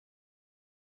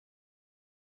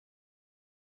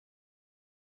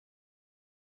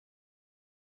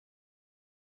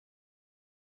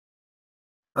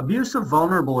Abuse of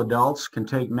vulnerable adults can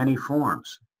take many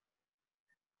forms.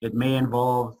 It may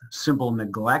involve simple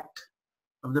neglect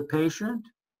of the patient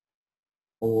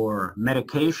or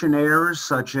medication errors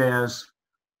such as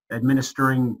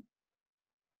administering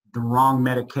the wrong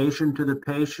medication to the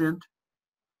patient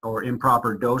or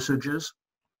improper dosages.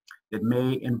 It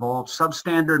may involve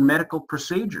substandard medical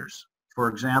procedures. For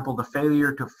example, the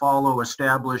failure to follow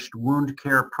established wound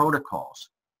care protocols.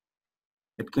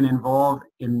 It can involve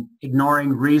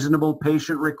ignoring reasonable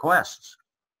patient requests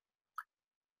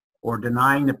or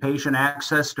denying the patient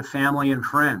access to family and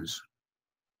friends,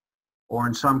 or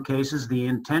in some cases, the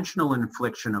intentional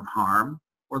infliction of harm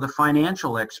or the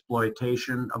financial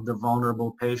exploitation of the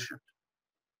vulnerable patient.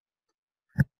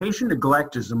 Patient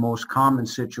neglect is the most common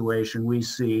situation we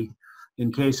see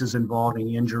in cases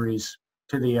involving injuries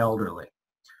to the elderly.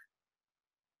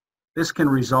 This can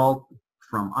result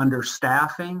from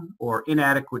understaffing or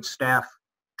inadequate staff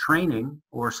training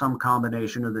or some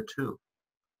combination of the two.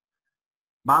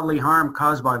 Bodily harm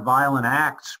caused by violent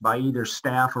acts by either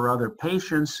staff or other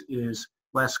patients is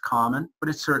less common, but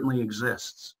it certainly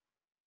exists.